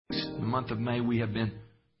month of May, we have been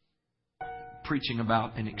preaching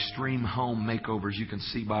about an extreme home makeover, as you can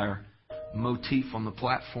see by our motif on the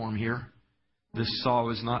platform here. This saw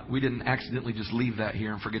is not, we didn't accidentally just leave that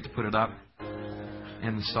here and forget to put it up.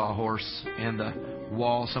 And the sawhorse and the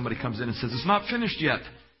wall, somebody comes in and says, it's not finished yet.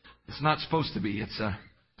 It's not supposed to be. It's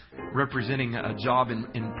representing a job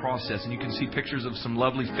in process. And you can see pictures of some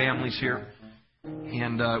lovely families here.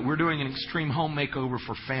 And we're doing an extreme home makeover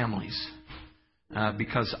for families.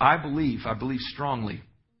 Because I believe strongly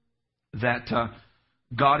that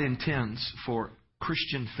God intends for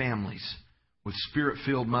Christian families with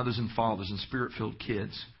Spirit-filled mothers and fathers and Spirit-filled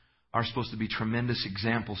kids are supposed to be tremendous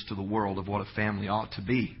examples to the world of what a family ought to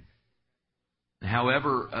be.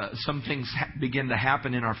 However, some things begin to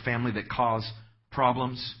happen in our family that cause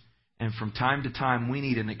problems. And from time to time, we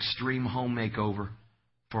need an extreme home makeover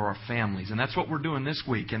for our families. And that's what we're doing this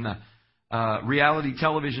week. And the reality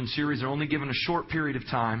television series are only given a short period of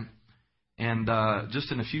time. And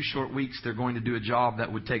just in a few short weeks, they're going to do a job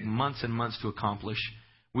that would take months and months to accomplish.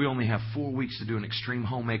 We only have 4 weeks to do an extreme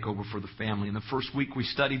home makeover for the family. In the first week, we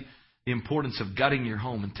studied the importance of gutting your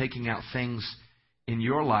home and taking out things in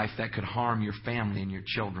your life that could harm your family and your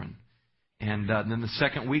children. And then the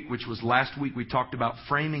second week, which was last week, we talked about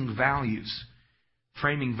framing values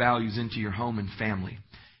into your home and family.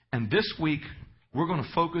 And this week, we're going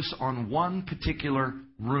to focus on one particular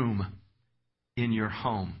room in your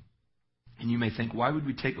home. And you may think, why would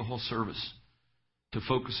we take a whole service to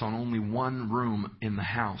focus on only one room in the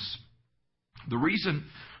house? The reason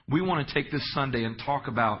we want to take this Sunday and talk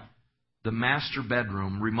about the master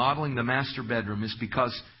bedroom, remodeling the master bedroom, is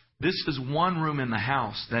because this is one room in the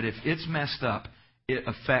house that if it's messed up, it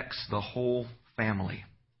affects the whole family.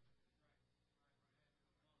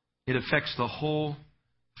 It affects the whole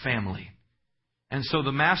family. And so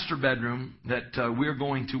the master bedroom that we're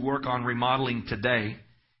going to work on remodeling today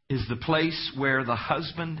is the place where the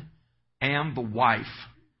husband and the wife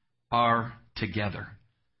are together.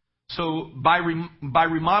 So by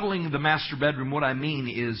remodeling the master bedroom, what I mean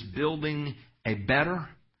is building a better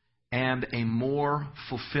and a more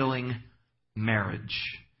fulfilling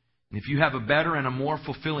marriage. And if you have a better and a more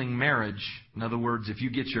fulfilling marriage, in other words, if you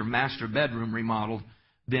get your master bedroom remodeled,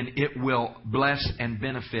 then it will bless and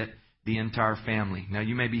benefit the entire family. Now,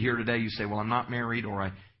 you may be here today, you say, well, I'm not married, or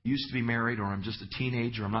I used to be married, or I'm just a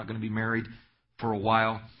teenager, I'm not going to be married for a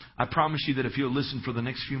while. I promise you that if you'll listen for the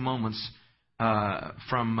next few moments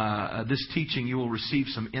from this teaching, you will receive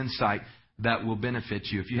some insight that will benefit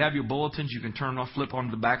you. If you have your bulletins, you can turn off, flip on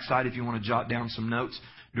to the backside if you want to jot down some notes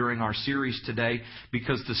during our series today.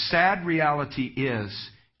 Because the sad reality is,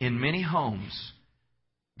 in many homes,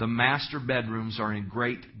 the master bedrooms are in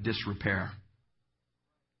great disrepair.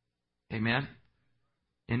 Amen?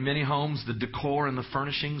 In many homes, the decor and the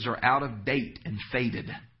furnishings are out of date and faded.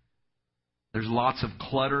 There's lots of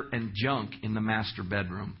clutter and junk in the master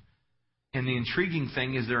bedroom. And the intriguing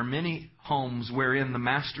thing is there are many homes wherein the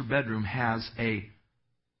master bedroom has a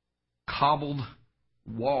cobbled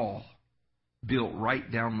wall built right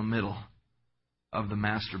down the middle of the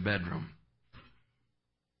master bedroom.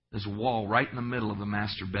 There's a wall right in the middle of the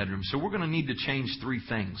master bedroom. So we're going to need to change three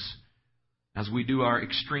things as we do our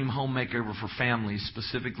extreme home makeover for families,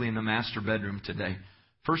 specifically in the master bedroom today.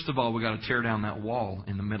 First of all, we've got to tear down that wall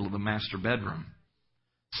in the middle of the master bedroom.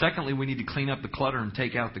 Secondly, we need to clean up the clutter and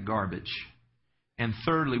take out the garbage. And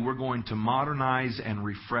thirdly, we're going to modernize and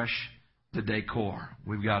refresh the decor.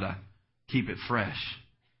 We've got to keep it fresh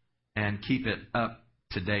and keep it up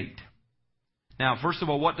to date. Now, first of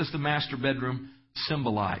all, what does the master bedroom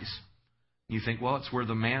symbolize? You think, well, it's where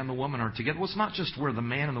the man and the woman are together. Well, it's not just where the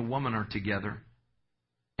man and the woman are together.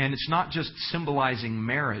 And it's not just symbolizing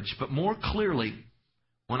marriage, but more clearly,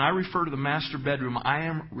 when I refer to the master bedroom, I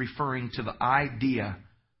am referring to the idea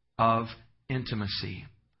of intimacy.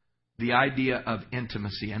 The idea of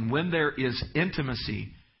intimacy. And when there is intimacy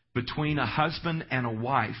between a husband and a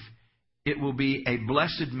wife, it will be a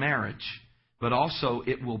blessed marriage, but also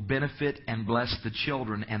it will benefit and bless the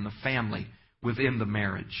children and the family within the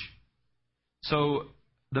marriage. So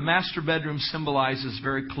the master bedroom symbolizes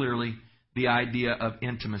very clearly the idea of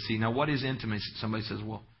intimacy. Now, what is intimacy? Somebody says,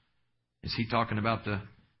 well, is he talking about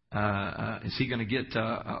is he going to get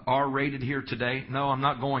R-rated here today? No, I'm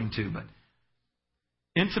not going to. But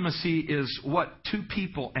intimacy is what two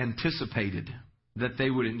people anticipated that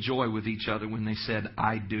they would enjoy with each other when they said,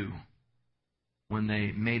 I do, when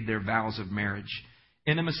they made their vows of marriage.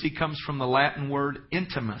 Intimacy comes from the Latin word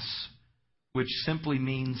intimus, which simply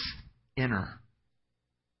means inner.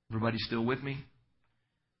 Everybody still with me?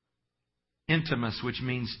 Intimus, which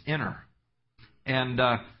means inner. And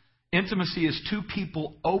Intimacy is two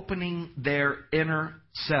people opening their inner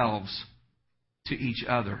selves to each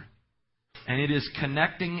other. And it is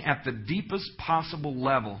connecting at the deepest possible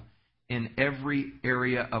level in every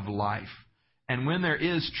area of life. And when there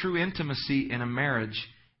is true intimacy in a marriage,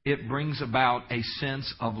 it brings about a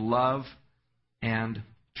sense of love and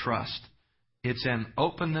trust. It's an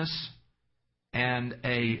openness and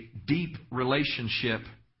a deep relationship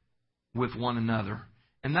with one another.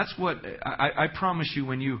 And that's what I promise you,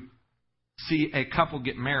 when you see a couple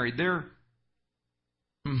get married, they're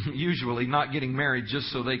usually not getting married just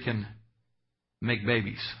so they can make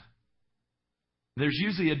babies. There's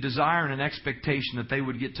usually a desire and an expectation that they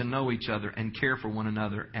would get to know each other and care for one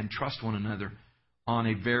another and trust one another on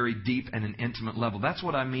a very deep and an intimate level. That's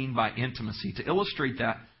what I mean by intimacy. To illustrate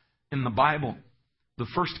that, in the Bible, the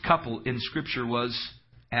first couple in Scripture was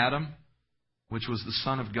Adam, which was the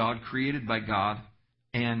Son of God, created by God,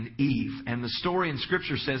 and Eve. And the story in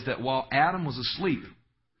Scripture says that while Adam was asleep,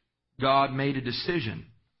 God made a decision.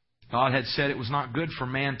 God had said it was not good for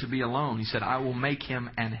man to be alone. He said, I will make him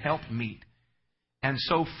an helpmeet. And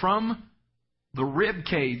so from the rib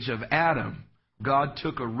cage of Adam, God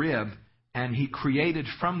took a rib and He created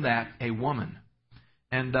from that a woman.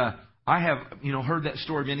 And I have heard that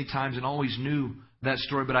story many times and always knew that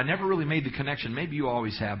story, but I never really made the connection. Maybe you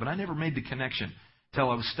always have, but I never made the connection till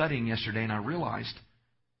I was studying yesterday, and I realized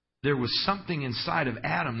there was something inside of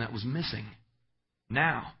Adam that was missing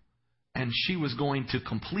now. And she was going to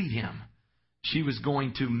complete him. She was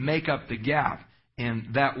going to make up the gap in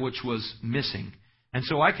that which was missing. And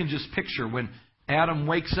so I can just picture when Adam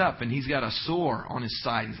wakes up and he's got a sore on his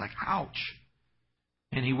side. He's like, ouch.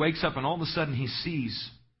 And he wakes up and all of a sudden he sees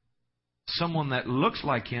someone that looks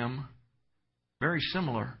like him, very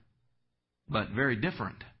similar, but very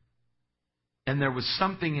different. And there was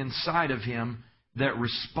something inside of him that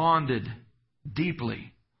responded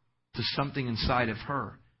deeply to something inside of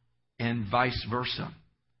her, and vice versa.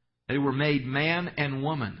 They were made man and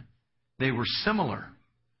woman. They were similar,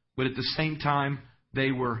 but at the same time,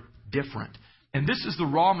 they were different. And this is the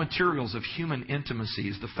raw materials of human intimacy,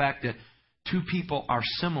 is the fact that two people are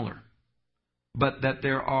similar, but that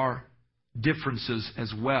there are differences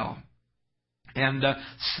as well. And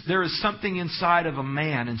there is something inside of a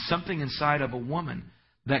man and something inside of a woman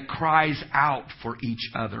that cries out for each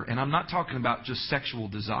other. And I'm not talking about just sexual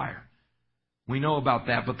desire. We know about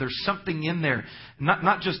that, but there's something in there,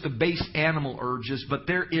 not just the base animal urges, but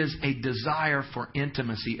there is a desire for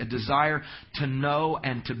intimacy, a desire to know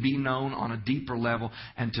and to be known on a deeper level,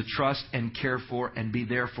 and to trust and care for and be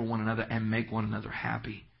there for one another and make one another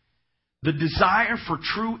happy. The desire for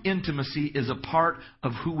true intimacy is a part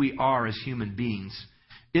of who we are as human beings.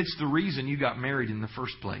 It's the reason you got married in the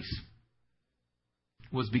first place.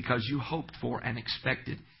 Was because you hoped for and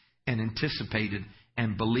expected and anticipated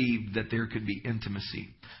and believed that there could be intimacy.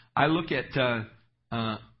 I look at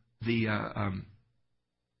the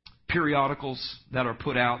periodicals that are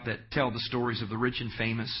put out that tell the stories of the rich and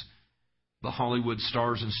famous, the Hollywood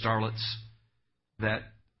stars and starlets that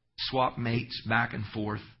swap mates back and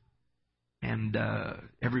forth. And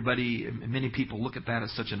many people look at that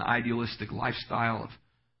as such an idealistic lifestyle of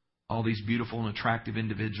all these beautiful and attractive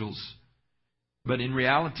individuals. But in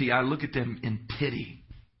reality, I look at them in pity,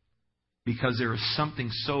 because there is something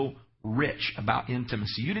so rich about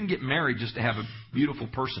intimacy. You didn't get married just to have a beautiful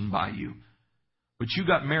person by you, but you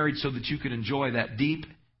got married so that you could enjoy that deep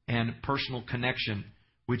and personal connection,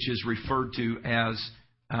 which is referred to as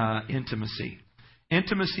intimacy.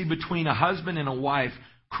 Intimacy between a husband and a wife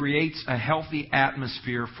creates a healthy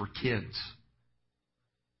atmosphere for kids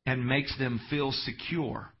and makes them feel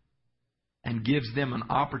secure and gives them an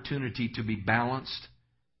opportunity to be balanced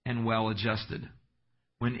and well-adjusted.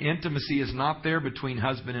 When intimacy is not there between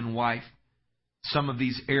husband and wife, some of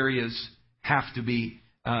these areas have to be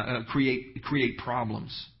create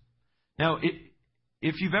problems. Now,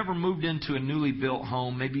 if you've ever moved into a newly built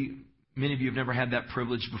home, maybe many of you have never had that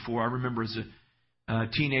privilege before. I remember as a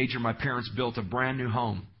teenager, my parents built a brand new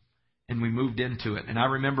home, and we moved into it. And I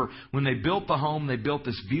remember when they built the home, they built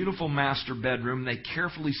this beautiful master bedroom. They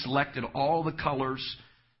carefully selected all the colors,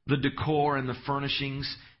 the decor, and the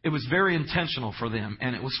furnishings. It was very intentional for them,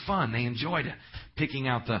 and it was fun. They enjoyed it, picking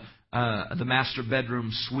out the master bedroom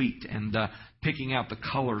suite and picking out the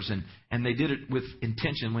colors, and they did it with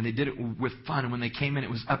intention. When they did it with fun, and when they came in, it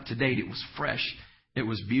was up to date. It was fresh. It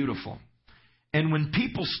was beautiful. And when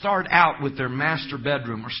people start out with their master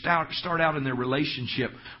bedroom or start out in their relationship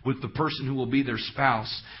with the person who will be their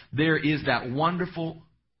spouse, there is that wonderful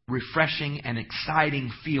refreshing and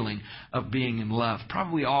exciting feeling of being in love.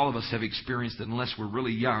 Probably all of us have experienced it, unless we're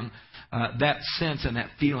really young, that sense and that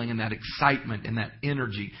feeling and that excitement and that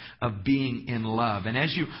energy of being in love. And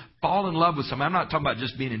as you fall in love with someone, I'm not talking about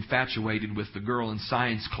just being infatuated with the girl in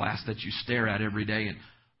science class that you stare at every day and,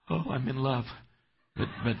 oh, I'm in love. But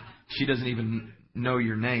she doesn't even know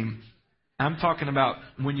your name. I'm talking about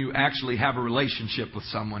when you actually have a relationship with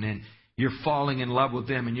someone and you're falling in love with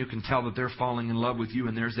them, and you can tell that they're falling in love with you,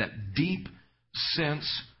 and there's that deep sense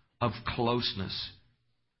of closeness.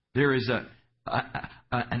 There is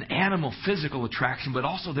an animal physical attraction, but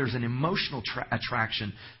also there's an emotional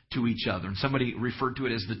attraction to each other. And somebody referred to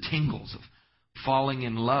it as the tingles of falling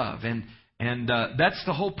in love. And that's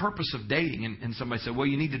the whole purpose of dating. And somebody said, well,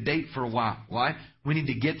 you need to date for a while. Why? We need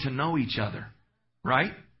to get to know each other,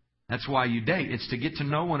 right? That's why you date. It's to get to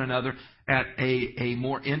know one another at a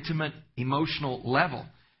more intimate, emotional level.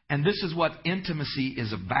 And this is what intimacy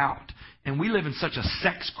is about. And we live in such a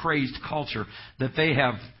sex-crazed culture that they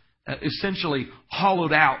have essentially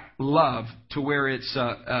hollowed out love to where it's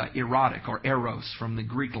erotic, or eros from the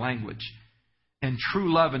Greek language. And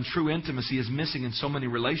true love and true intimacy is missing in so many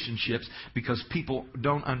relationships because people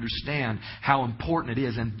don't understand how important it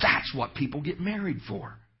is. And that's what people get married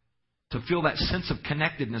for. To feel that sense of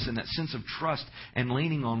connectedness and that sense of trust and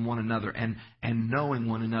leaning on one another and knowing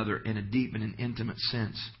one another in a deep and an intimate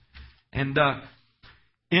sense. And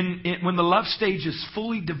when the love stage is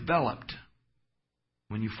fully developed,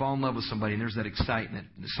 when you fall in love with somebody and there's that excitement,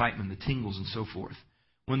 the tingles and so forth.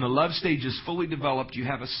 When the love stage is fully developed, you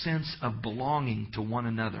have a sense of belonging to one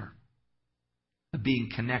another. Of being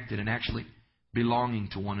connected and actually belonging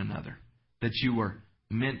to one another. That you were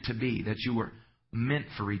meant to be. That you were meant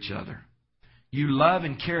for each other. You love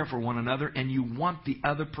and care for one another, and you want the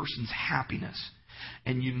other person's happiness.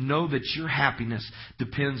 And you know that your happiness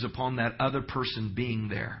depends upon that other person being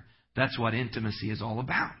there. That's what intimacy is all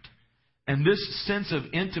about. And this sense of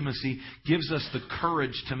intimacy gives us the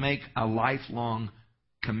courage to make a lifelong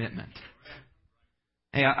commitment.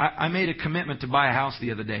 Hey, I made a commitment to buy a house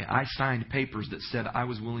the other day. I signed papers that said I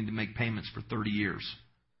was willing to make payments for 30 years.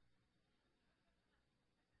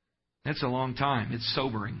 That's a long time. It's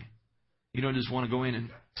sobering. You don't just want to go in and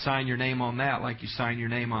sign your name on that like you sign your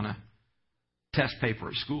name on a test paper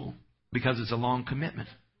at school, because it's a long commitment.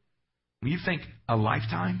 When you think a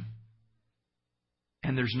lifetime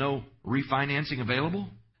and there's no refinancing available,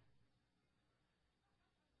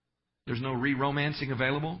 there's no re-romancing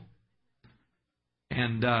available.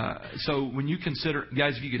 And so when you consider,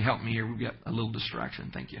 guys, if you could help me here, we've got a little distraction.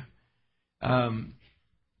 Thank you.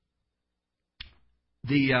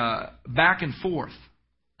 The back and forth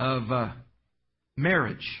of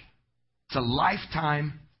marriage. It's a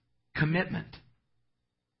lifetime commitment.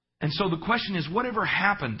 And so the question is, whatever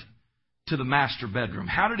happened to the master bedroom?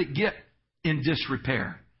 How did it get in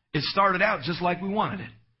disrepair? It started out just like we wanted it.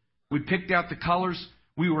 We picked out the colors.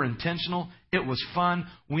 We were intentional. It was fun.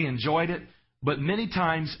 We enjoyed it. But many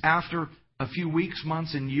times after a few weeks,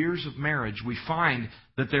 months, and years of marriage, we find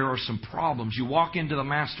that there are some problems. You walk into the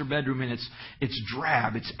master bedroom and it's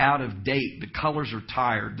drab. It's out of date. The colors are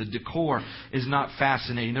tired. The decor is not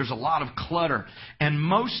fascinating. There's a lot of clutter. And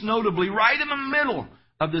most notably, right in the middle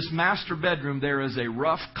of this master bedroom, there is a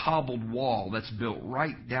rough cobbled wall that's built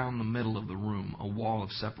right down the middle of the room, a wall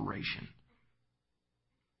of separation.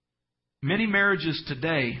 Many marriages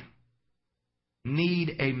today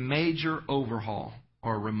need a major overhaul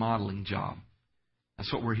or a remodeling job.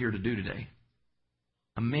 That's what we're here to do today.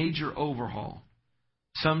 A major overhaul.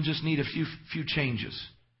 Some just need a few changes.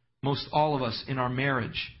 Most all of us in our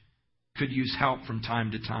marriage could use help from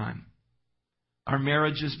time to time. Our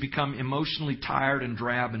marriages become emotionally tired and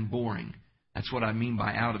drab and boring. That's what I mean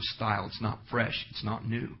by out of style. It's not fresh. It's not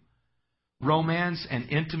new. Romance and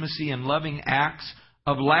intimacy and loving acts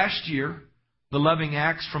of last year, the loving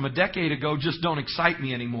acts from a decade ago, just don't excite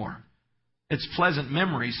me anymore. It's pleasant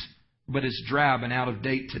memories, but it's drab and out of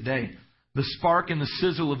date today. The spark and the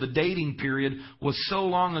sizzle of the dating period was so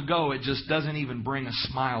long ago, it just doesn't even bring a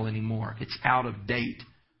smile anymore. It's out of date.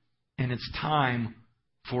 And it's time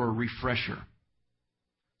for a refresher.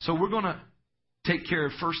 So we're going to take care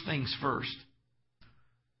of first things first.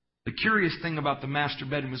 The curious thing about the master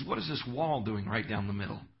bedroom is, what is this wall doing right down the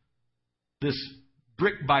middle? This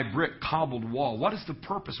brick by brick cobbled wall. What is the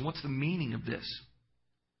purpose? What's the meaning of this?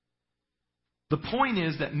 The point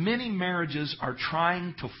is that many marriages are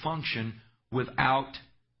trying to function without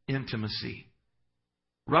intimacy.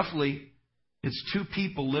 Roughly, it's two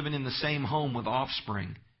people living in the same home with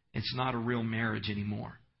offspring. It's not a real marriage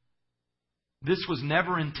anymore. This was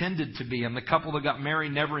never intended to be, and the couple that got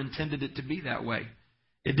married never intended it to be that way.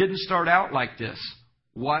 It didn't start out like this.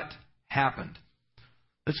 what happened.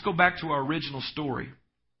 Let's go back to our original story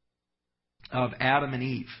of Adam and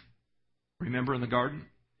Eve. Remember in the garden?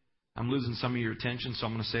 I'm losing some of your attention, so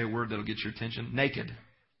I'm going to say a word that'll get your attention. Naked.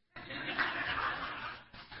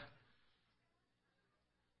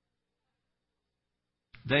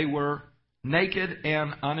 They were naked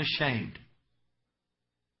and unashamed.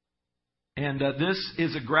 And this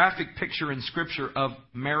is a graphic picture in Scripture of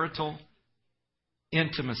marital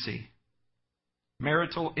intimacy.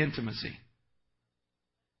 Marital intimacy.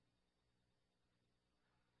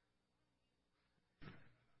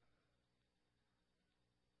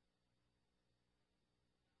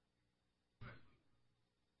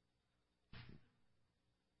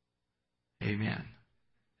 Amen.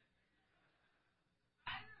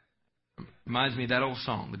 Reminds me of that old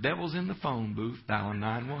song. The devil's in the phone booth, dialing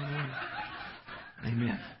 911.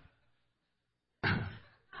 Amen.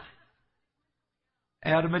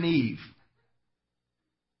 Adam and Eve.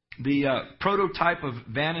 The prototype of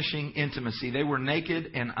vanishing intimacy. They were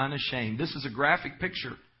naked and unashamed. This is a graphic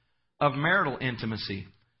picture of marital intimacy.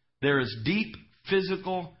 There is deep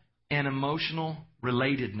physical and emotional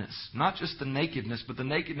relatedness. Not just the nakedness, but the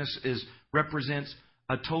nakedness represents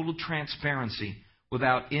a total transparency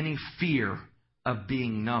without any fear of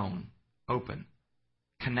being known. Open.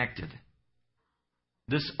 Connected.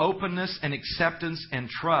 This openness and acceptance and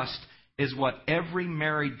trust is what every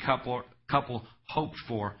married couple hoped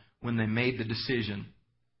for when they made the decision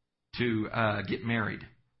to get married.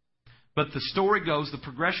 But the story goes, the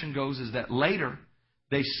progression goes, is that later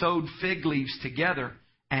they sewed fig leaves together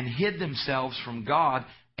and hid themselves from God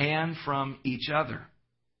and from each other.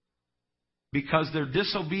 Because their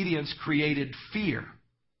disobedience created fear.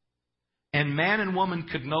 And man and woman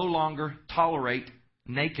could no longer tolerate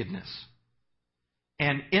nakedness.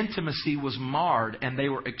 And intimacy was marred, and they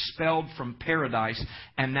were expelled from paradise,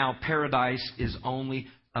 and now paradise is only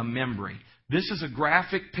a memory. This is a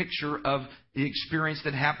graphic picture of the experience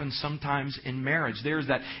that happens sometimes in marriage. There's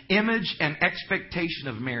that image and expectation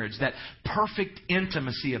of marriage, that perfect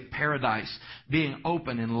intimacy of paradise, being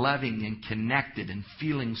open and loving and connected and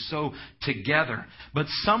feeling so together. But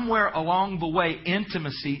somewhere along the way,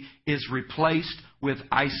 intimacy is replaced with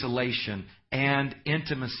isolation, and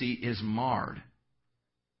intimacy is marred.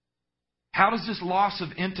 How does this loss of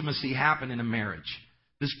intimacy happen in a marriage?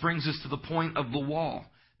 This brings us to the point of the wall.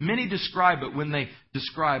 Many describe it when they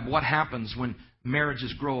describe what happens when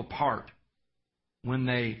marriages grow apart. When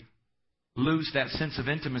they lose that sense of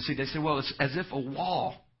intimacy, they say, well, it's as if a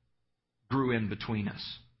wall grew in between us.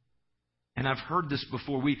 And I've heard this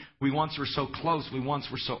before. We once were so close. We once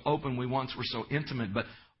were so open. We once were so intimate. But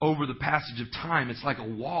over the passage of time, it's like a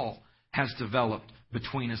wall has developed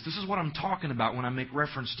between us. This is what I'm talking about when I make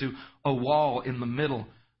reference to a wall in the middle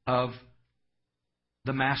of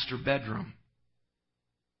the master bedroom.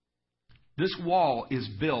 This wall is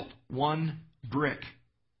built one brick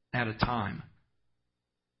at a time.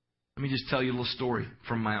 Let me just tell you a little story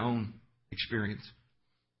from my own experience.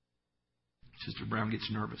 Sister Brown gets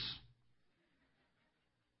nervous.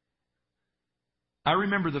 I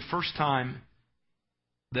remember the first time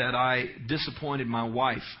that I disappointed my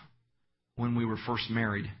wife when we were first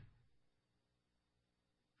married.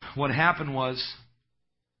 What happened was,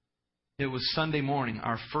 it was Sunday morning,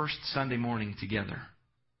 our first Sunday morning together.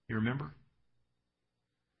 You remember?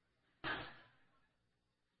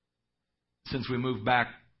 Since we moved back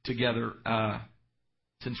together,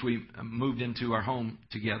 since we moved into our home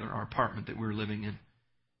together, our apartment that we were living in.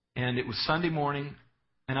 And it was Sunday morning,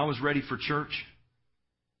 and I was ready for church,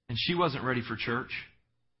 and she wasn't ready for church.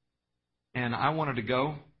 And I wanted to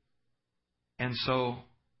go. And so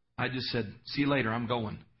I just said, see you later, I'm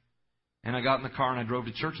going. And I got in the car and I drove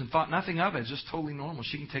to church and thought nothing of it. It's just totally normal.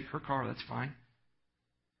 She can take her car, that's fine.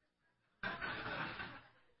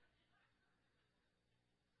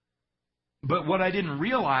 But what I didn't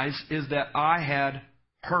realize is that I had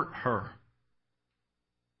hurt her.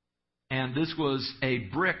 And this was a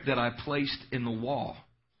brick that I placed in the wall.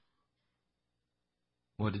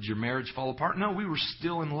 What, did your marriage fall apart? No, we were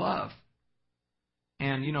still in love.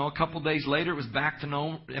 And, a couple days later, it was back to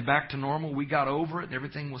normal. We got over it and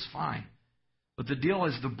everything was fine. But the deal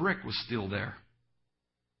is the brick was still there.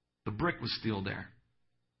 The brick was still there.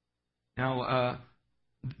 Now,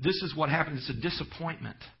 this is what happens. It's a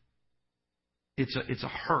disappointment. It's a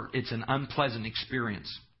hurt. It's an unpleasant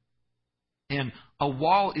experience. And a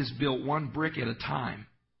wall is built one brick at a time.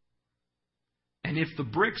 And if the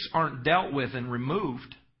bricks aren't dealt with and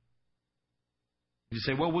removed, you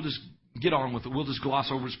say, well, we'll just get on with it. We'll just gloss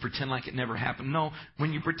over it, just pretend like it never happened. No,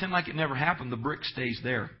 when you pretend like it never happened, the brick stays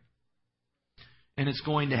there. And it's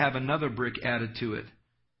going to have another brick added to it.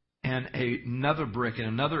 and another brick and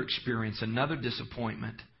another experience, another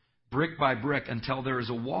disappointment, brick by brick, until there is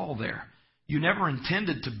a wall there. You never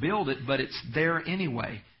intended to build it, but it's there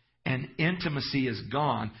anyway. And intimacy is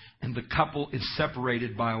gone, and the couple is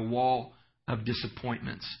separated by a wall of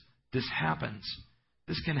disappointments. This happens.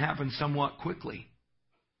 This can happen somewhat quickly.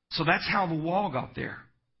 So that's how the wall got there.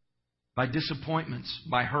 By disappointments,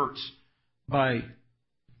 by hurts, by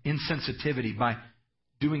insensitivity, by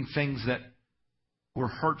doing things that were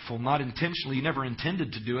hurtful, not intentionally. You never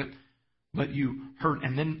intended to do it, but you hurt.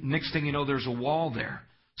 And then next thing you know, there's a wall there.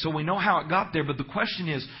 So we know how it got there, but the question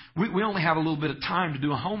is, we only have a little bit of time to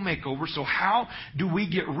do a home makeover, so how do we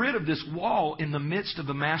get rid of this wall in the midst of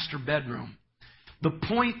the master bedroom? The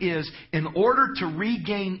point is, in order to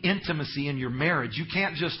regain intimacy in your marriage, you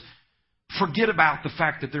can't just forget about the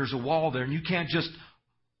fact that there's a wall there, and you can't just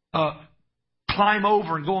climb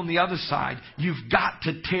over and go on the other side. You've got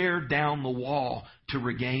to tear down the wall to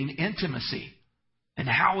regain intimacy. And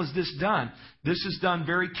how is this done? This is done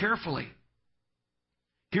very carefully.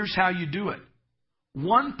 Here's how you do it.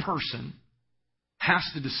 One person has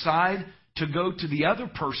to decide to go to the other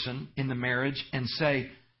person in the marriage and say,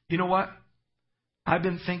 you know what? I've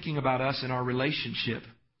been thinking about us and our relationship,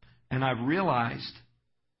 and I've realized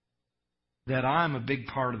that I'm a big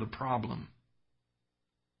part of the problem.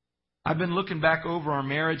 I've been looking back over our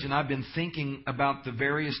marriage, and I've been thinking about the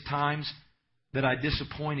various times that I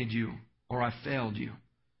disappointed you or I failed you.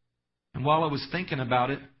 And while I was thinking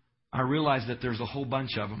about it, I realized that there's a whole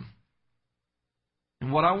bunch of them.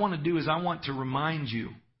 And what I want to do is I want to remind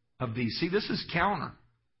you of these. See, this is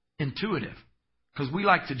counterintuitive because we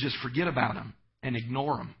like to just forget about them and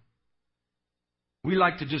ignore them. We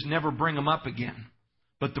like to just never bring them up again.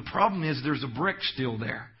 But the problem is there's a brick still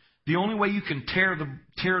there. The only way you can tear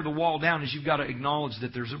the wall down is you've got to acknowledge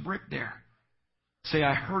that there's a brick there. Say,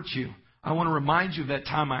 I hurt you. I want to remind you of that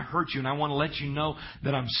time I hurt you, and I want to let you know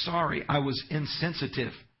that I'm sorry. I was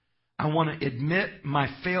insensitive. I want to admit my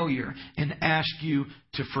failure and ask you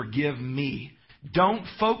to forgive me. Don't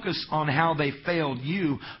focus on how they failed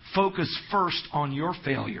you. Focus first on your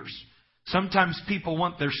failures. Sometimes people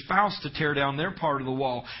want their spouse to tear down their part of the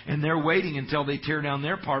wall, and they're waiting until they tear down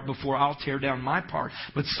their part before I'll tear down my part.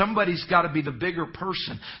 But somebody's got to be the bigger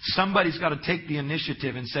person. Somebody's got to take the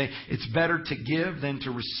initiative and say, it's better to give than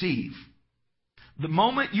to receive. The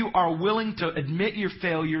moment you are willing to admit your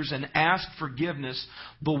failures and ask forgiveness,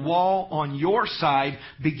 the wall on your side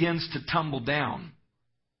begins to tumble down.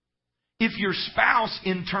 If your spouse,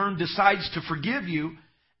 in turn, decides to forgive you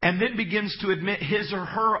and then begins to admit his or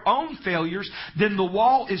her own failures, then the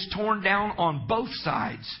wall is torn down on both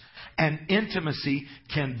sides, and intimacy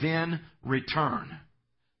can then return.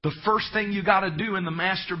 The first thing you got to do in the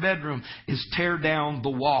master bedroom is tear down the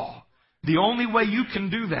wall. The only way you can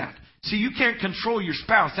do that. See, you can't control your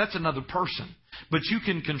spouse. That's another person. But you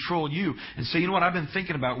can control you and say, you know what, I've been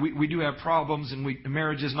thinking about. We do have problems, and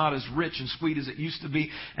marriage is not as rich and sweet as it used to be,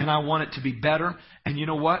 and I want it to be better. And you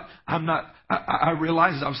know what? I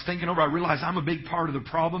realized, I was thinking over, I realized I'm a big part of the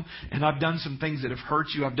problem, and I've done some things that have hurt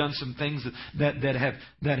you. I've done some things that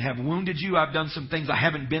have wounded you. I've done some things I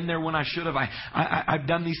haven't been there when I should have. I've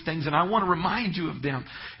done these things, and I want to remind you of them,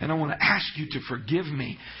 and I want to ask you to forgive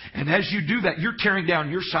me. And as you do that, you're tearing down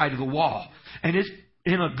your side of the wall. And it's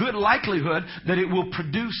in a good likelihood that it will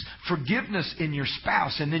produce forgiveness in your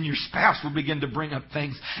spouse. And then your spouse will begin to bring up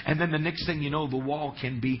things. And then the next thing you know, the wall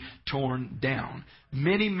can be torn down.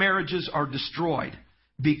 Many marriages are destroyed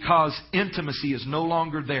because intimacy is no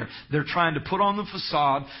longer there. They're trying to put on the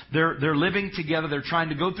facade. They're living together. They're trying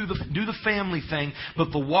to go through do the family thing.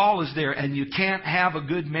 But the wall is there. And you can't have a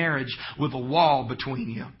good marriage with a wall between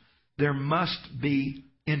you. There must be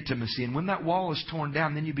intimacy. And when that wall is torn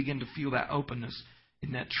down, then you begin to feel that openness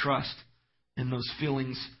and that trust and those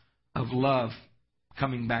feelings of love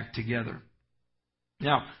coming back together.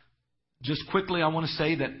 Now, just quickly, I want to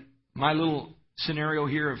say that my little scenario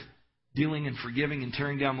here of dealing and forgiving and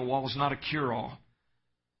tearing down the wall is not a cure-all.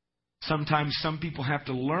 Sometimes some people have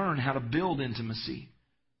to learn how to build intimacy.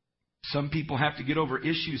 Some people have to get over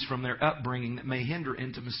issues from their upbringing that may hinder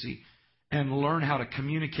intimacy and learn how to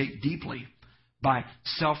communicate deeply by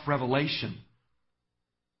self-revelation.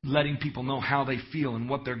 Letting people know how they feel and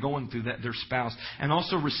what they're going through, that their spouse. And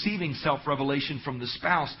also receiving self-revelation from the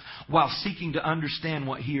spouse while seeking to understand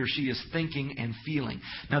what he or she is thinking and feeling.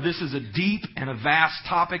 Now, this is a deep and a vast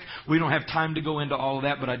topic. We don't have time to go into all of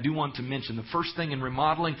that, but I do want to mention the first thing in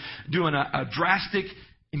remodeling, doing a drastic,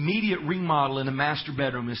 immediate remodel in a master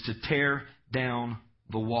bedroom is to tear down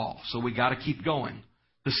the wall. So we got to keep going.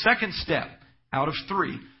 The second step out of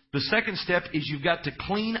 3, the second step is you've got to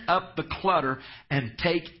clean up the clutter and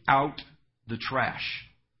take out the trash.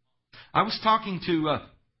 I was talking to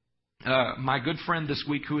my good friend this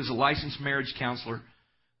week who is a licensed marriage counselor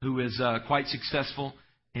who is quite successful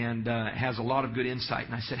and has a lot of good insight.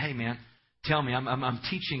 And I said, hey, man, tell me, I'm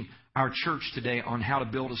teaching our church today on how to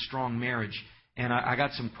build a strong marriage. And I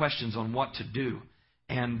got some questions on what to do.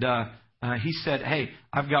 And he said, hey,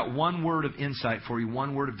 I've got one word of insight for you,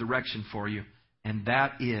 one word of direction for you. And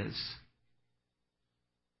that is,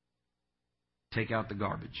 take out the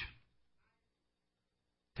garbage.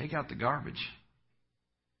 Take out the garbage.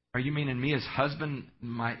 Are you meaning me as husband,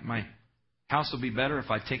 my house will be better if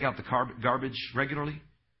I take out the garbage regularly?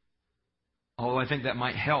 Although I think that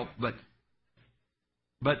might help. But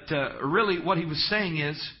really what he was saying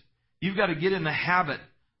is, you've got to get in the habit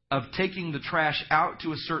of taking the trash out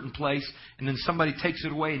to a certain place, and then somebody takes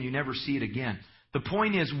it away and you never see it again. The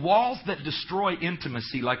point is, walls that destroy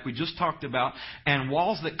intimacy, like we just talked about, and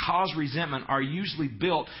walls that cause resentment are usually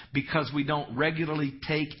built because we don't regularly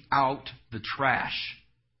take out the trash.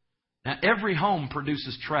 Now, every home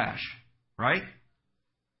produces trash, right?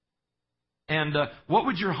 And what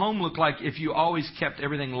would your home look like if you always kept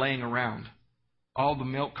everything laying around? All the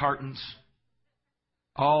milk cartons,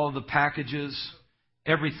 all the packages,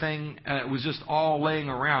 everything was just all laying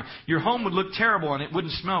around. Your home would look terrible and it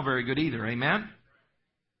wouldn't smell very good either. Amen?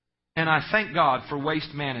 And I thank God for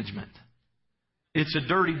waste management. It's a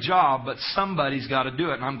dirty job, but somebody's got to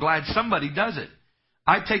do it. And I'm glad somebody does it.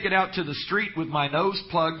 I take it out to the street with my nose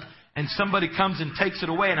plugged and somebody comes and takes it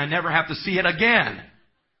away and I never have to see it again.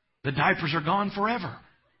 The diapers are gone forever.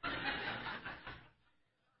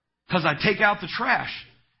 Because I take out the trash.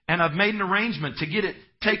 And I've made an arrangement to get it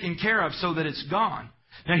taken care of so that it's gone.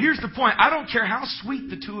 Now here's the point. I don't care how sweet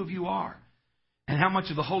the two of you are and how much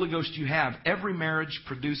of the Holy Ghost you have. Every marriage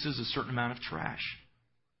produces a certain amount of trash.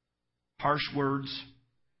 Harsh words,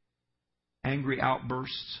 angry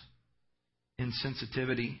outbursts,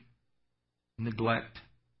 insensitivity, neglect,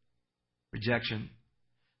 rejection.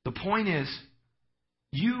 The point is,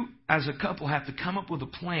 you as a couple have to come up with a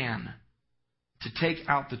plan to take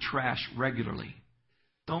out the trash regularly.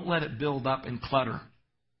 Don't let it build up and clutter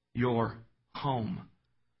your home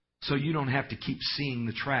so you don't have to keep seeing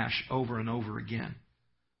the trash over and over again.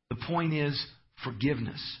 The point is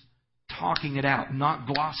forgiveness. Talking it out, not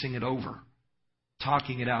glossing it over.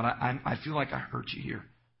 Talking it out. I feel like I hurt you here.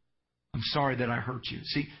 I'm sorry that I hurt you.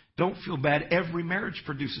 See, don't feel bad. Every marriage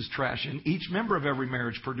produces trash, and each member of every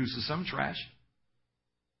marriage produces some trash.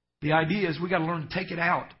 The idea is we got to learn to take it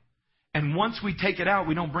out. And once we take it out,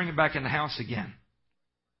 we don't bring it back in the house again.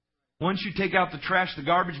 Once you take out the trash, the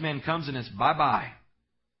garbage man comes and it's bye-bye.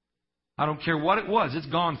 I don't care what it was. It's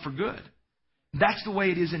gone for good. That's the way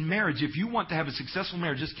it is in marriage. If you want to have a successful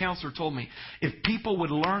marriage, this counselor told me, if people would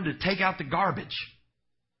learn to take out the garbage,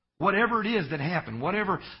 whatever it is that happened,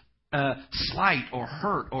 whatever slight or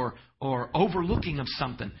hurt or overlooking of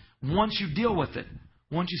something, once you deal with it,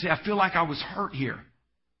 once you say, I feel like I was hurt here.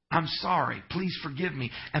 I'm sorry. Please forgive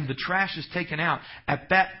me. And the trash is taken out. At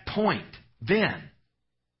that point, then,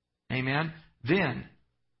 amen, then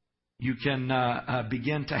you can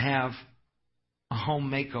begin to have a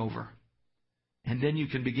home makeover. And then you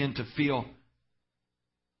can begin to feel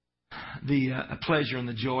the pleasure and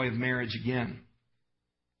the joy of marriage again.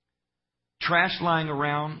 Trash lying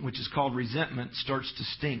around, which is called resentment, starts to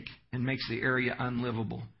stink and makes the area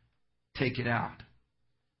unlivable. Take it out.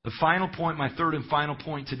 The final point, my third and final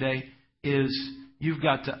point today, is you've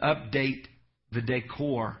got to update the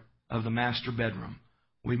decor of the master bedroom.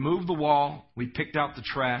 We moved the wall, we picked out the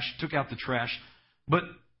trash, took out the trash, but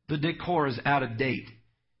the decor is out of date.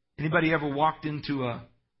 Anybody ever walked into a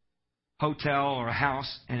hotel or a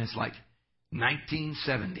house and it's like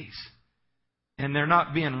 1970s? And they're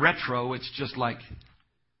not being retro, it's just like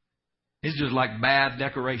bad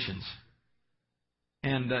decorations.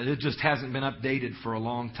 And it just hasn't been updated for a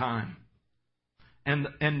long time. And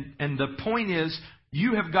the point is,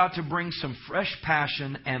 you have got to bring some fresh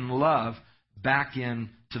passion and love back in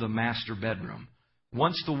to the master bedroom.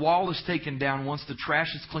 Once the wall is taken down, once the trash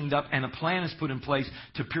is cleaned up, and a plan is put in place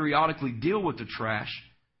to periodically deal with the trash,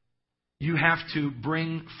 you have to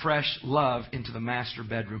bring fresh love into the master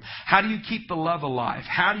bedroom. How do you keep the love alive?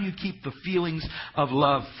 How do you keep the feelings of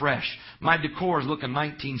love fresh? My decor is looking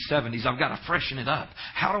 1970s. I've got to freshen it up.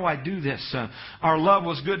 How do I do this? Our love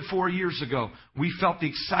was good 4 years ago. We felt the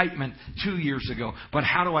excitement 2 years ago. But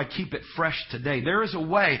how do I keep it fresh today? There is a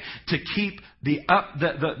way to keep the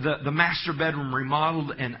master bedroom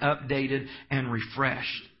remodeled and updated and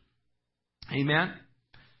refreshed. Amen?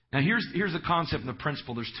 Now, here's the concept and the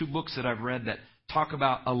principle. There's 2 books that I've read that talk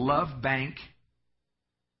about a love bank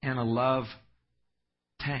and a love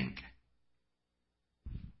tank.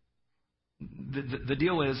 the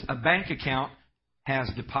deal is a bank account has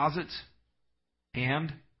deposits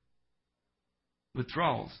and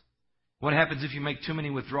withdrawals. What happens if you make too many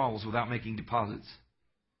withdrawals without making deposits?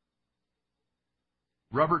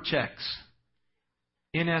 Rubber checks,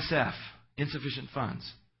 NSF, insufficient funds.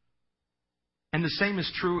 And the same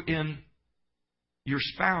is true in your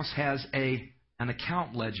spouse has an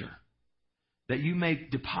account ledger that you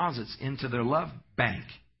make deposits into their love bank.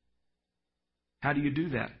 How do you do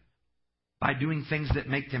that? By doing things that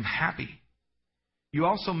make them happy. You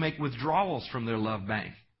also make withdrawals from their love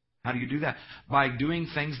bank. How do you do that? By doing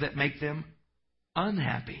things that make them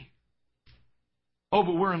unhappy. Oh,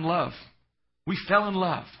 but we're in love. We fell in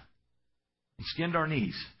love and skinned our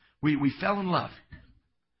knees. We fell in love.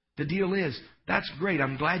 The deal is, that's great.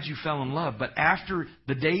 I'm glad you fell in love. But after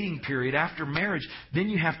the dating period, after marriage, then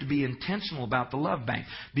you have to be intentional about the love bank.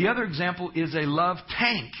 The other example is a love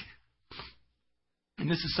tank. And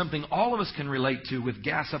this is something all of us can relate to with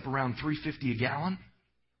gas up around $3.50 a gallon.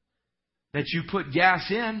 That you put gas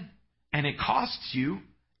in and it costs you.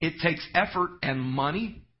 It takes effort and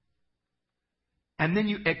money. And then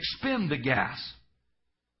you expend the gas.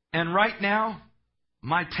 And right now,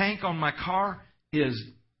 my tank on my car is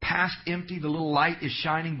past empty. The little light is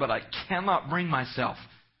shining, but I cannot bring myself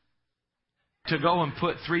to go and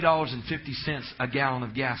put $3.50 a gallon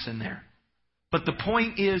of gas in there. But the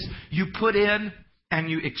point is, you put in and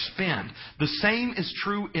you expend. The same is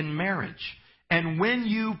true in marriage. And when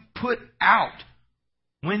you put out,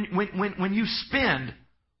 when you spend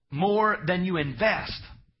more than you invest,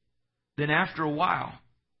 then after a while,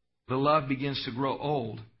 the love begins to grow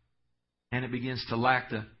old and it begins to lack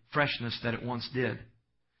the freshness that it once did.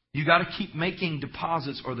 You got to keep making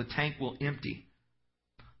deposits or the tank will empty.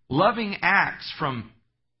 Loving acts from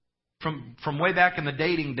way back in the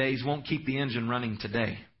dating days won't keep the engine running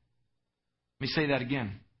today. Let me say that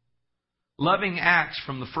again. Loving acts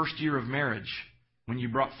from the first year of marriage when you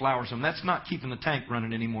brought flowers home, that's not keeping the tank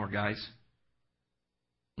running anymore, guys.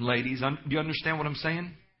 Ladies, do you understand what I'm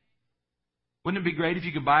saying? Wouldn't it be great if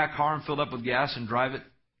you could buy a car and fill it up with gas and drive it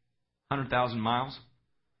 100,000 miles?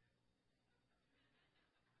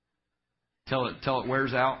 Till it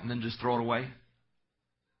wears out and then just throw it away?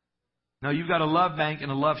 No, you've got a love bank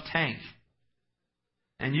and a love tank.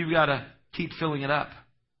 And you've got to keep filling it up.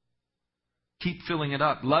 Keep filling it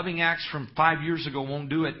up. Loving acts from 5 years ago won't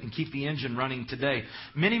do it and keep the engine running today.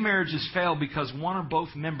 Many marriages fail because one or both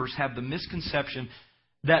members have the misconception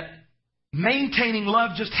that maintaining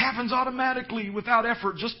love just happens automatically without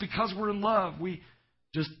effort just because we're in love. We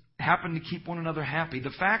just happen to keep one another happy.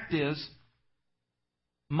 The fact is,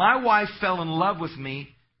 my wife fell in love with me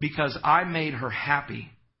because I made her happy.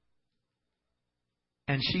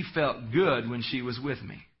 And she felt good when she was with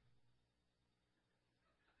me.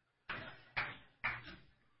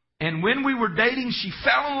 And when we were dating, she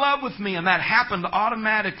fell in love with me, and that happened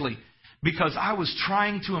automatically because I was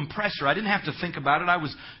trying to impress her. I didn't have to think about it. I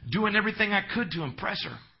was doing everything I could to impress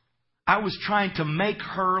her. I was trying to make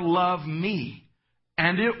her love me,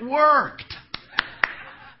 and it worked.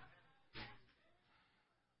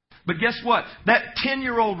 But guess what? That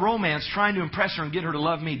 10-year-old romance trying to impress her and get her to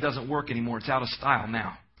love me doesn't work anymore. It's out of style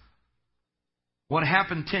now. What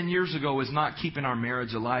happened 10 years ago is not keeping our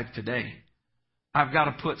marriage alive today. I've got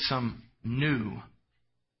to put some new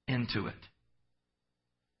into it.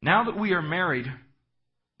 Now that we are married,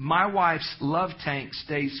 my wife's love tank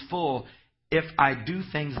stays full if I do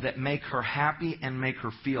things that make her happy and make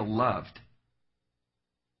her feel loved.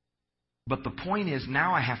 But the point is,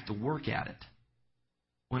 now I have to work at it.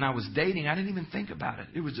 When I was dating, I didn't even think about it.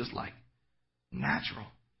 It was just like natural.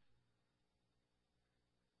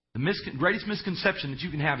 The greatest misconception that you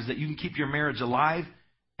can have is that you can keep your marriage alive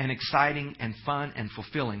and exciting and fun and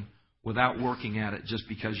fulfilling without working at it just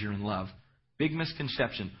because you're in love. Big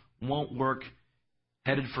misconception. Won't work.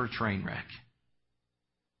 Headed for a train wreck.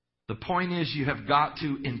 The point is, you have got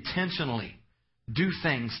to intentionally do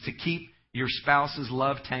things to keep your spouse's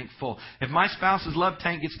love tank full. If my spouse's love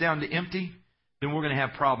tank gets down to empty, then we're going to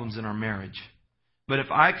have problems in our marriage. But if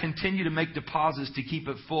I continue to make deposits to keep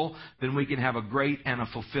it full, then we can have a great and a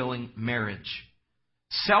fulfilling marriage.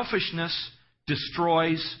 Selfishness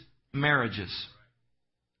destroys marriages.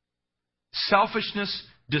 Selfishness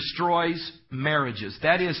destroys marriages.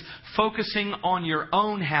 That is, focusing on your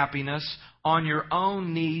own happiness, on your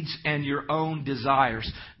own needs, and your own desires.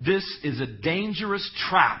 This is a dangerous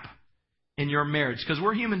trap in your marriage. Because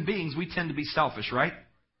we're human beings, we tend to be selfish, right?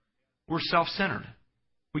 We're self-centered.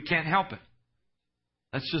 We can't help it.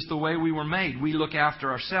 That's just the way we were made. We look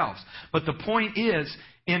after ourselves. But the point is,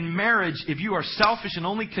 In marriage, if you are selfish and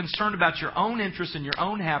only concerned about your own interests and your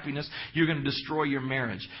own happiness, you're going to destroy your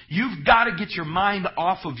marriage. You've got to get your mind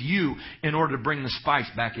off of you in order to bring the spice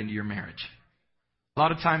back into your marriage. A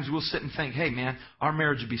lot of times we'll sit and think, hey man, our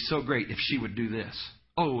marriage would be so great if she would do this.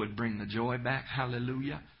 Oh, it would bring the joy back.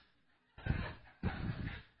 Hallelujah.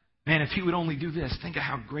 Man, if he would only do this, think of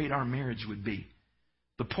how great our marriage would be.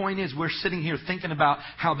 The point is, we're sitting here thinking about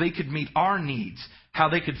how they could meet our needs, how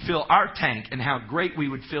they could fill our tank, and how great we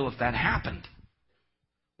would feel if that happened.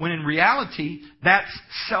 When in reality, that's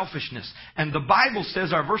selfishness. And the Bible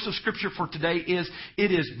says, our verse of Scripture for today is,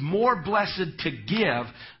 it is more blessed to give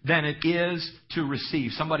than it is to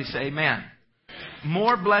receive. Somebody say amen.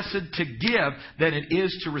 More blessed to give than it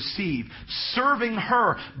is to receive. Serving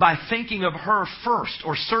her by thinking of her first,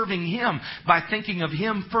 or serving him by thinking of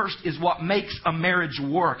him first, is what makes a marriage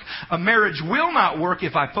work. A marriage will not work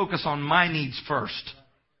if I focus on my needs first.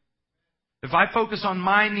 If I focus on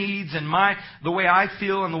my needs and the way I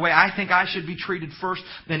feel and the way I think I should be treated first,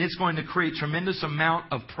 then it's going to create a tremendous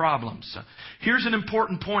amount of problems. Here's an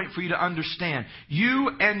important point for you to understand. You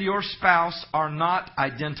and your spouse are not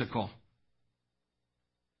identical.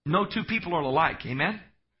 No two people are alike. Amen?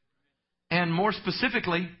 And more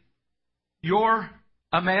specifically, you're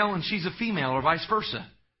a male and she's a female, or vice versa.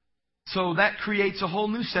 So that creates a whole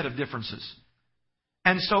new set of differences.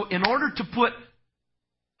 And so in order to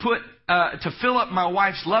to fill up my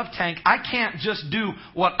wife's love tank, I can't just do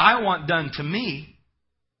what I want done to me,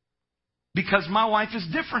 because my wife is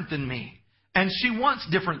different than me. And she wants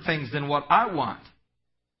different things than what I want.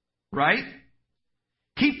 Right?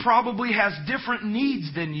 He probably has different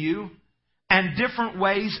needs than you and different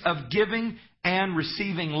ways of giving and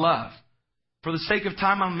receiving love. For the sake of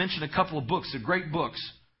time, I'll mention a couple of books. They're great books.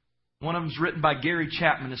 One of them is written by Gary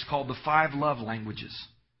Chapman. It's called The 5 Love Languages.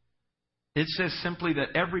 It says simply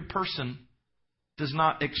that every person does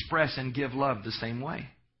not express and give love the same way.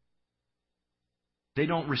 They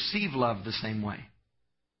don't receive love the same way.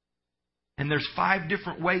 And there's 5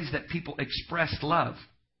 different ways that people express love.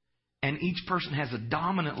 And each person has a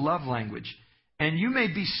dominant love language. And you may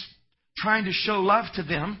be trying to show love to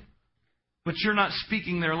them, but you're not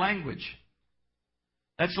speaking their language.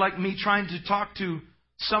 That's like me trying to talk to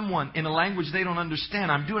someone in a language they don't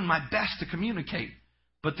understand. I'm doing my best to communicate,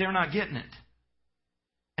 but they're not getting it.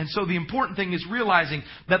 And so the important thing is realizing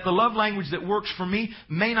that the love language that works for me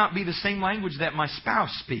may not be the same language that my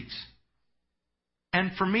spouse speaks.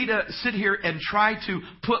 And for me to sit here and try to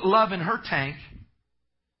put love in her tank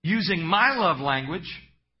using my love language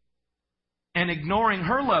and ignoring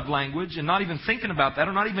her love language and not even thinking about that,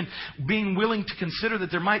 or not even being willing to consider that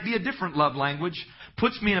there might be a different love language,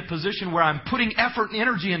 puts me in a position where I'm putting effort and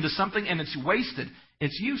energy into something and it's wasted.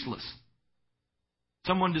 It's useless.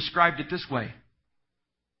 Someone described it this way.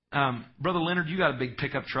 Brother Leonard, you got a big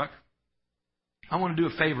pickup truck. I want to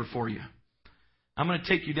do a favor for you. I'm going to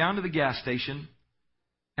take you down to the gas station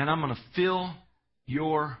and I'm going to fill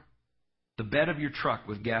the bed of your truck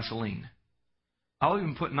with gasoline. I'll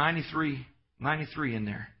even put 93 in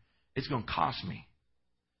there. It's going to cost me.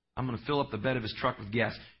 I'm going to fill up the bed of his truck with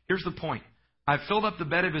gas. Here's the point. I filled up the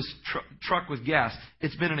bed of his truck with gas.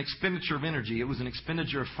 It's been an expenditure of energy. It was an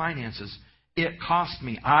expenditure of finances. It cost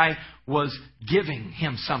me. I was giving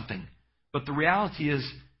him something. But the reality is,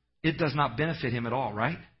 it does not benefit him at all,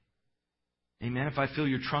 right? Amen. If I fill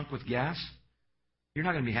your trunk with gas, you're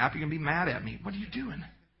not going to be happy. You're going to be mad at me. What are you doing?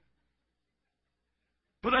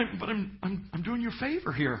 But I'm doing you a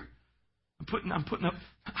favor here. I put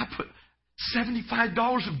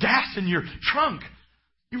 $75 of gas in your trunk.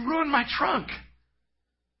 You ruined my trunk.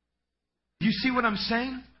 You see what I'm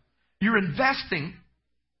saying? You're investing.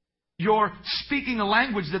 You're speaking a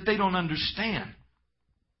language that they don't understand.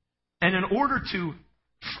 And in order to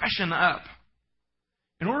freshen up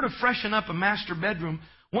a master bedroom,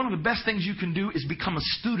 one of the best things you can do is become a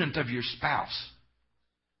student of your spouse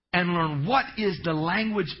and learn what is the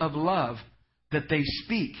language of love that they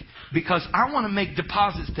speak. Because I want to make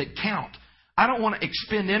deposits that count. I don't want to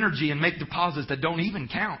expend energy and make deposits that don't even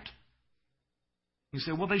count. You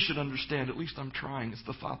say, well, they should understand. At least I'm trying. It's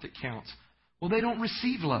the thought that counts. Well, they don't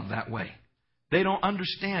receive love that way. They don't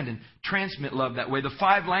understand and transmit love that way. The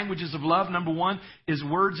 5 languages of love, number 1, is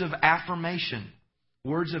words of affirmation.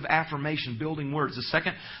 Words of affirmation, building words. The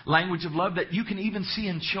second language of love that you can even see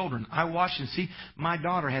in children. I watch and see my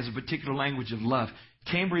daughter has a particular language of love.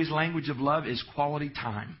 Cambry's language of love is quality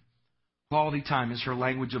time. Quality time is her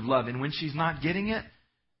language of love. And when she's not getting it,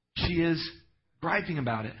 she is griping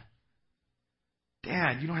about it.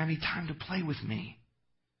 Dad, you don't have any time to play with me.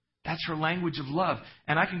 That's her language of love.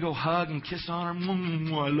 And I can go hug and kiss on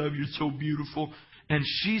her. I love you, so beautiful. And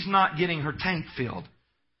she's not getting her tank filled.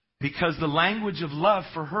 Because the language of love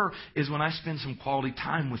for her is when I spend some quality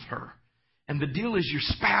time with her. And the deal is your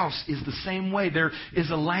spouse is the same way. There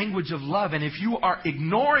is a language of love. And if you are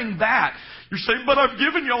ignoring that, you're saying, but I've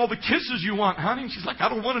given you all the kisses you want, honey. And she's like, I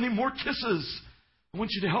don't want any more kisses. I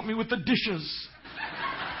want you to help me with the dishes.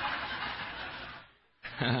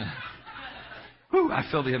 Whew, I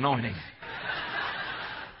feel the anointing.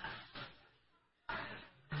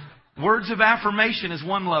 Words of affirmation is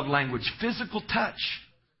one love language. Physical touch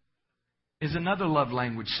is another love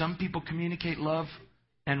language. Some people communicate love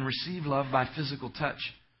and receive love by physical touch.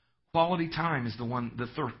 Quality time is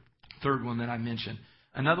the third one that I mentioned.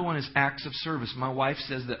 Another one is acts of service. My wife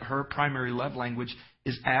says that her primary love language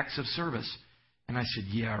is acts of service. And I said,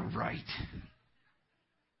 yeah, right.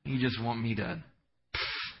 You just want me to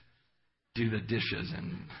do the dishes.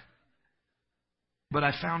 But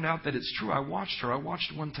I found out that it's true. I watched her. I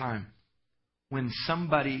watched one time when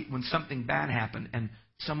something bad happened and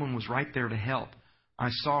someone was right there to help. I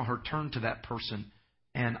saw her turn to that person,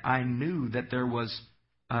 and I knew that there was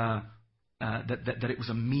that it was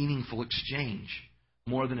a meaningful exchange,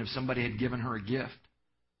 more than if somebody had given her a gift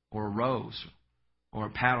or a rose or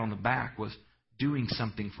a pat on the back. Was doing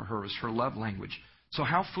something for her as her love language. So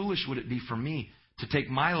how foolish would it be for me to take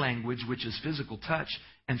my language, which is physical touch,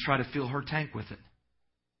 and try to fill her tank with it?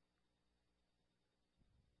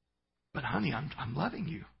 But honey, I'm loving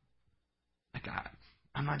you. Like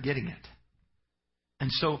I'm not getting it.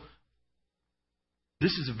 And so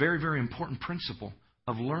this is a very, very important principle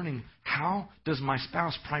of learning how does my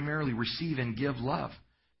spouse primarily receive and give love.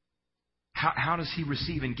 How does he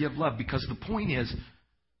receive and give love? Because the point is,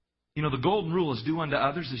 the golden rule is do unto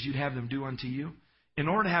others as you'd have them do unto you. In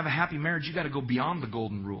order to have a happy marriage, you've got to go beyond the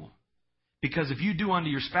golden rule. Because if you do unto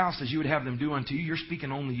your spouse as you would have them do unto you, you're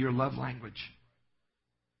speaking only your love language.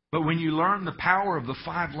 But when you learn the power of the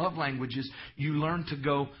 5 love languages, you learn to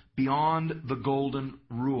go beyond the golden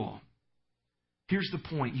rule. Here's the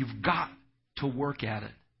point. You've got to work at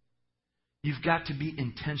it. You've got to be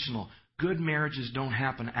intentional. Good marriages don't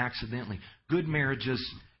happen accidentally. Good marriages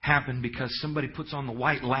happen because somebody puts on the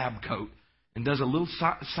white lab coat and does a little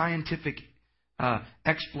scientific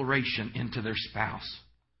exploration into their spouse.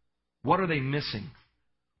 What are they missing?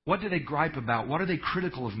 What do they gripe about? What are they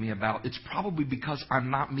critical of me about? It's probably because I'm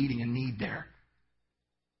not meeting a need there.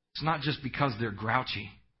 It's not just because they're grouchy.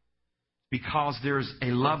 Because there's a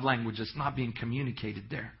love language that's not being communicated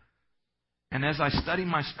there. And as I study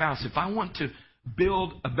my spouse, if I want to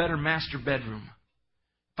build a better master bedroom,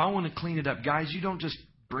 if I want to clean it up, guys, you don't just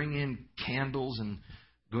bring in candles and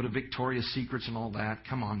go to Victoria's Secrets and all that.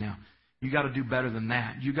 Come on now. You got to do better than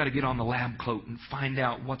that. You got to get on the lab coat and find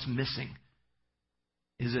out what's missing.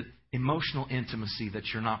 Is it emotional intimacy that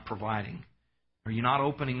you're not providing? Are you not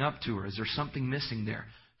opening up to her? Is there something missing there?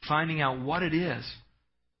 Finding out what it is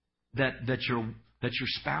that your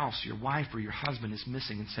spouse, your wife, or your husband is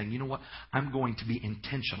missing, and saying, you know what? I'm going to be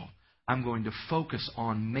intentional. I'm going to focus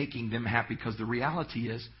on making them happy, because the reality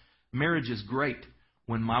is marriage is great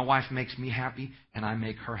when my wife makes me happy and I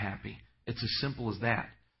make her happy. It's as simple as that.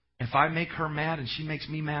 If I make her mad and she makes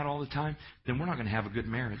me mad all the time, then we're not going to have a good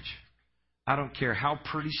marriage. I don't care how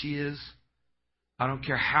pretty she is. I don't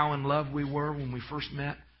care how in love we were when we first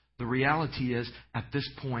met. The reality is, at this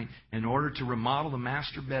point, in order to remodel the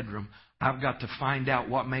master bedroom, I've got to find out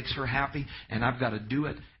what makes her happy, and I've got to do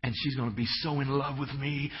it. And she's going to be so in love with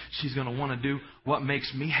me, she's going to want to do what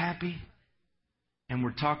makes me happy. And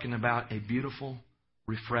we're talking about a beautiful,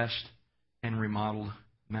 refreshed, and remodeled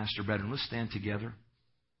master bedroom. Let's stand together.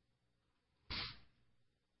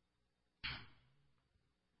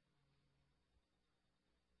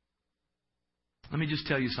 Let me just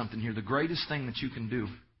tell you something here. The greatest thing that you can do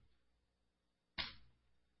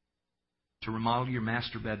to remodel your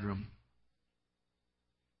master bedroom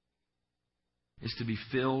is to be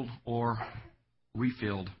filled or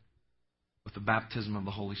refilled with the baptism of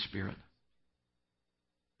the Holy Spirit.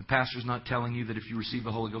 The pastor's not telling you that if you receive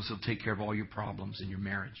the Holy Ghost, He'll take care of all your problems in your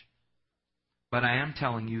marriage. But I am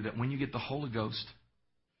telling you that when you get the Holy Ghost,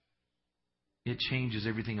 it changes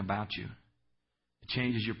everything about you. It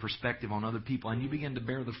changes your perspective on other people, and you begin to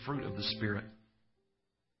bear the fruit of the Spirit.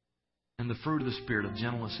 And the fruit of the Spirit of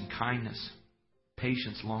gentleness and kindness,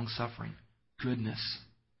 patience, long-suffering, goodness.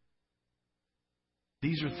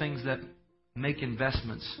 These are things that make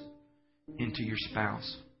investments into your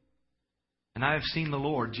spouse. And I have seen the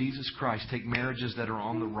Lord, Jesus Christ, take marriages that are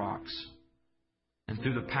on the rocks, and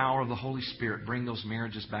through the power of the Holy Spirit, bring those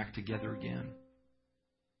marriages back together again.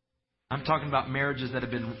 I'm talking about marriages that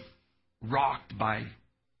have been rocked by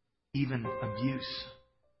even abuse.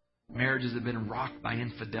 Marriages that have been rocked by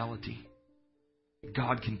infidelity.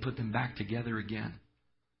 God can put them back together again.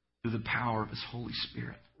 through the power of His Holy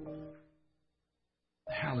Spirit.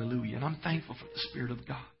 Hallelujah. And I'm thankful for the Spirit of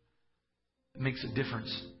God. It makes a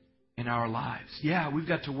difference in our lives. Yeah, we've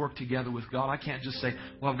got to work together with God. I can't just say,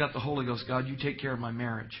 well, I've got the Holy Ghost. God, you take care of my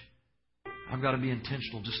marriage. I've got to be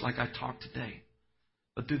intentional, just like I talked today.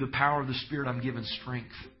 But through the power of the Spirit, I'm given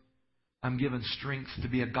strength. I'm given strength to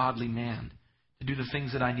be a godly man, to do the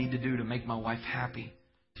things that I need to do to make my wife happy,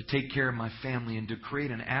 to take care of my family, and to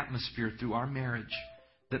create an atmosphere through our marriage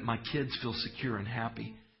that my kids feel secure and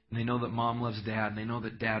happy. And they know that Mom loves Dad, and they know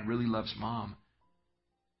that Dad really loves Mom.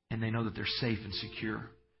 And they know that they're safe and secure.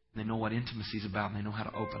 And they know what intimacy is about, and they know how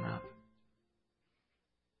to open up.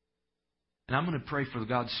 And I'm going to pray for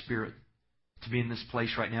God's Spirit to be in this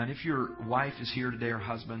place right now. And if your wife is here today or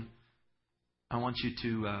husband, I want you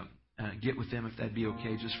to get with them if that'd be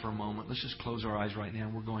okay just for a moment. Let's just close our eyes right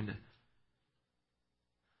now. We're going to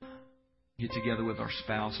get together with our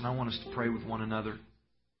spouse, and I want us to pray with one another.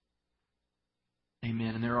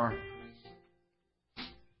 Amen. And there are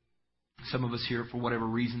some of us here, for whatever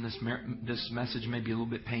reason, this message may be a little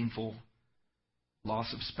bit painful.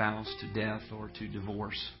 Loss of spouse to death or to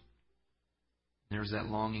divorce. There's that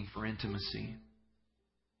longing for intimacy.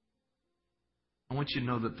 I want you to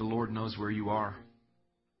know that the Lord knows where you are.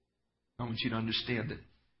 I want you to understand that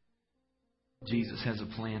Jesus has a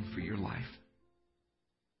plan for your life.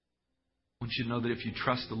 I want you to know that if you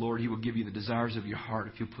trust the Lord, He will give you the desires of your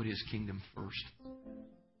heart if you put His kingdom first.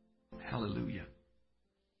 Hallelujah.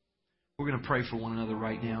 We're going to pray for one another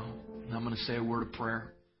right now. And I'm going to say a word of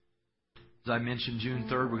prayer. As I mentioned, June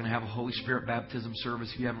 3rd, we're going to have a Holy Spirit baptism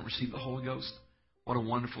service. If you haven't received the Holy Ghost, what a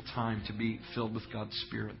wonderful time to be filled with God's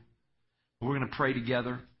Spirit. We're going to pray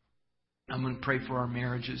together. I'm going to pray for our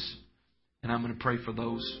marriages. And I'm going to pray for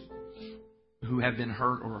those who have been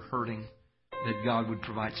hurt or are hurting, that God would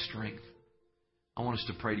provide strength. I want us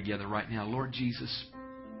to pray together right now. Lord Jesus,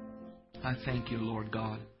 I thank You, Lord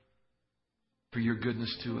God, for Your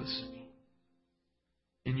goodness to us.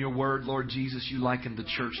 In Your word, Lord Jesus, You likened the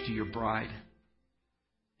church to Your bride.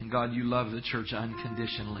 And God, You love the church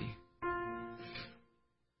unconditionally.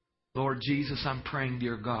 Lord Jesus, I'm praying,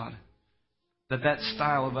 dear God, that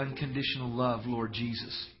style of unconditional love, Lord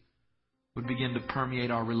Jesus, would begin to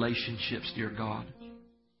permeate our relationships, dear God.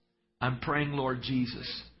 I'm praying, Lord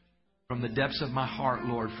Jesus, from the depths of my heart,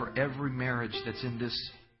 Lord, for every marriage that's in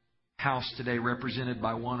this house today represented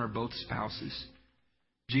by one or both spouses.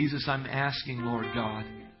 Jesus, I'm asking, Lord God,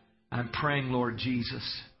 I'm praying, Lord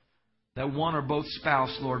Jesus, that one or both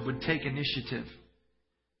spouse, Lord, would take initiative.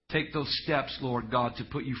 Take those steps, Lord God, to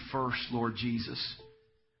put You first, Lord Jesus.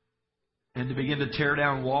 And to begin to tear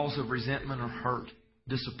down walls of resentment or hurt,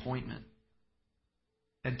 disappointment.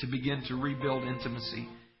 And to begin to rebuild intimacy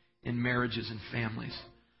in marriages and families.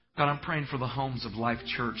 God, I'm praying for the homes of Life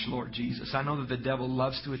Church, Lord Jesus. I know that the devil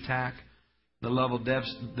loves to attack.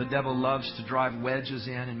 The devil loves to drive wedges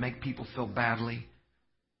in and make people feel badly.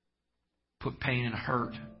 Put pain and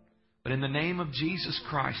hurt. But in the name of Jesus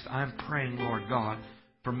Christ, I'm praying, Lord God,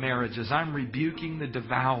 for marriages. I'm rebuking the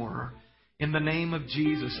devourer. In the name of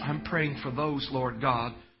Jesus, I'm praying for those, Lord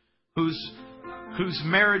God, whose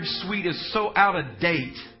marriage suite is so out of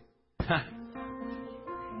date.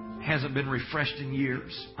 Hasn't been refreshed in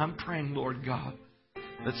years. I'm praying, Lord God,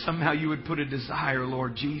 that somehow You would put a desire,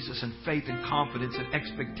 Lord Jesus, and faith and confidence and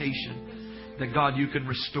expectation that, God, You can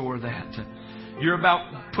restore that. You're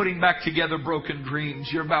about putting back together broken dreams.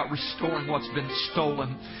 You're about restoring what's been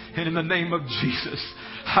stolen. And in the name of Jesus,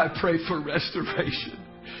 I pray for restoration.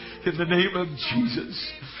 In the name of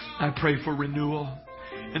Jesus, I pray for renewal.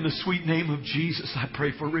 In the sweet name of Jesus, I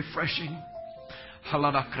pray for refreshing.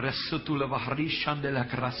 Hallelujah.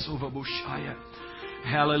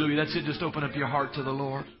 That's it. Just open up your heart to the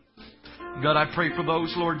Lord. God, I pray for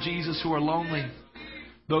those, Lord Jesus, who are lonely.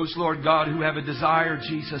 Those, Lord God, who have a desire,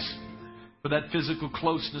 Jesus, for that physical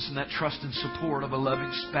closeness and that trust and support of a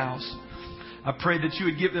loving spouse. I pray that You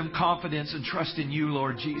would give them confidence and trust in You,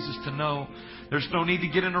 Lord Jesus, to know there's no need to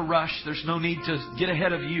get in a rush. There's no need to get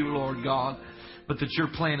ahead of You, Lord God, but that Your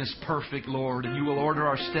plan is perfect, Lord, and You will order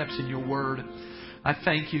our steps in Your word. I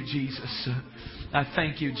thank You, Jesus. I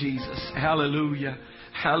thank You, Jesus. Hallelujah.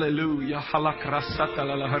 Hallelujah.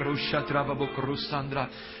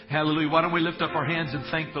 Hallelujah. Why don't we lift up our hands and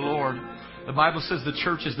thank the Lord? The Bible says the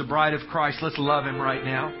church is the bride of Christ. Let's love Him right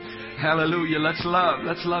now. Hallelujah. Let's love.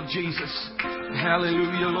 Let's love Jesus.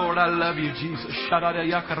 Hallelujah, Lord. I love You, Jesus.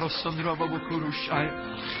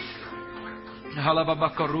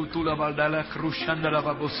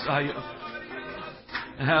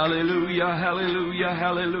 Hallelujah. Hallelujah.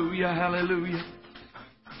 Hallelujah. Hallelujah.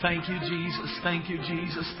 Thank you, Jesus. Thank you,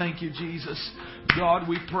 Jesus. Thank you, Jesus. God,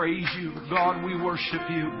 we praise you. God, we worship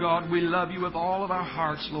you. God, we love you with all of our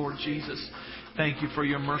hearts, Lord Jesus. Thank you for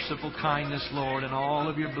your merciful kindness, Lord, and all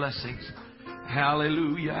of your blessings.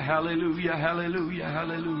 Hallelujah, hallelujah, hallelujah,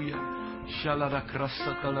 hallelujah.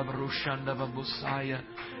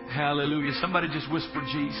 Hallelujah. Somebody just whisper,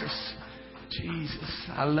 Jesus. Jesus.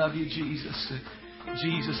 I love you, Jesus.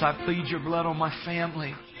 Jesus, I plead your blood on my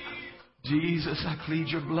family. Jesus, I plead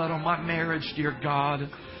your blood on my marriage, dear God.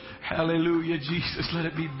 Hallelujah, Jesus. Let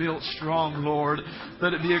it be built strong, Lord.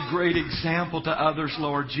 Let it be a great example to others,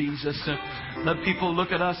 Lord Jesus. Let people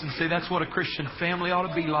look at us and say, that's what a Christian family ought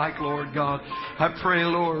to be like, Lord God. I pray,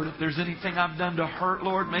 Lord, if there's anything I've done to hurt,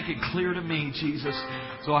 Lord, make it clear to me, Jesus,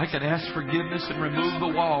 so I can ask forgiveness and remove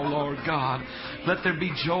the wall, Lord God. Let there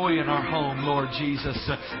be joy in our home, Lord Jesus.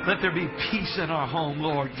 Let there be peace in our home,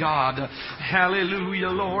 Lord God. Hallelujah,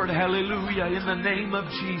 Lord. Hallelujah. In the name of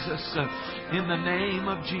Jesus. In the name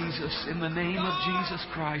of Jesus. In the name of Jesus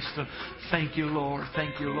Christ. Thank you, Lord.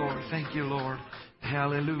 Thank you, Lord. Thank you, Lord.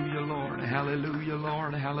 Hallelujah, Lord. Hallelujah,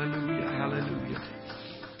 Lord. Hallelujah. Hallelujah.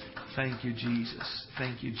 Thank you, Jesus.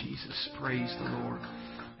 Thank you, Jesus. Praise the Lord.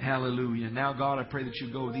 Hallelujah. Now, God, I pray that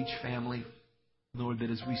you go with each family, Lord, that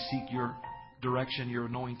as we seek your direction, your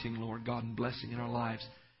anointing, Lord God, and blessing in our lives,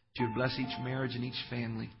 that you bless each marriage and each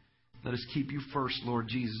family. Let us keep you first, Lord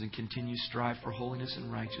Jesus, and continue to strive for holiness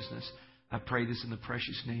and righteousness. I pray this in the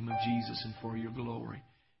precious name of Jesus and for your glory.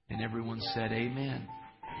 And everyone said, amen.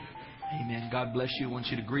 Amen. God bless you. I want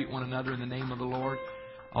you to greet one another in the name of the Lord.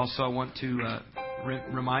 Also, I want to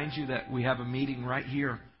remind you that we have a meeting right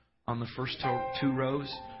here on the first two rows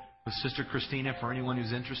with Sister Christina for anyone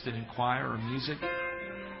who's interested in choir or music. I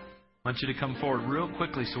want you to come forward real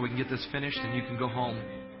quickly so we can get this finished and you can go home.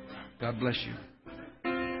 God bless you.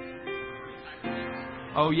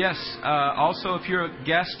 Oh, yes. Also, if you're a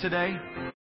guest today,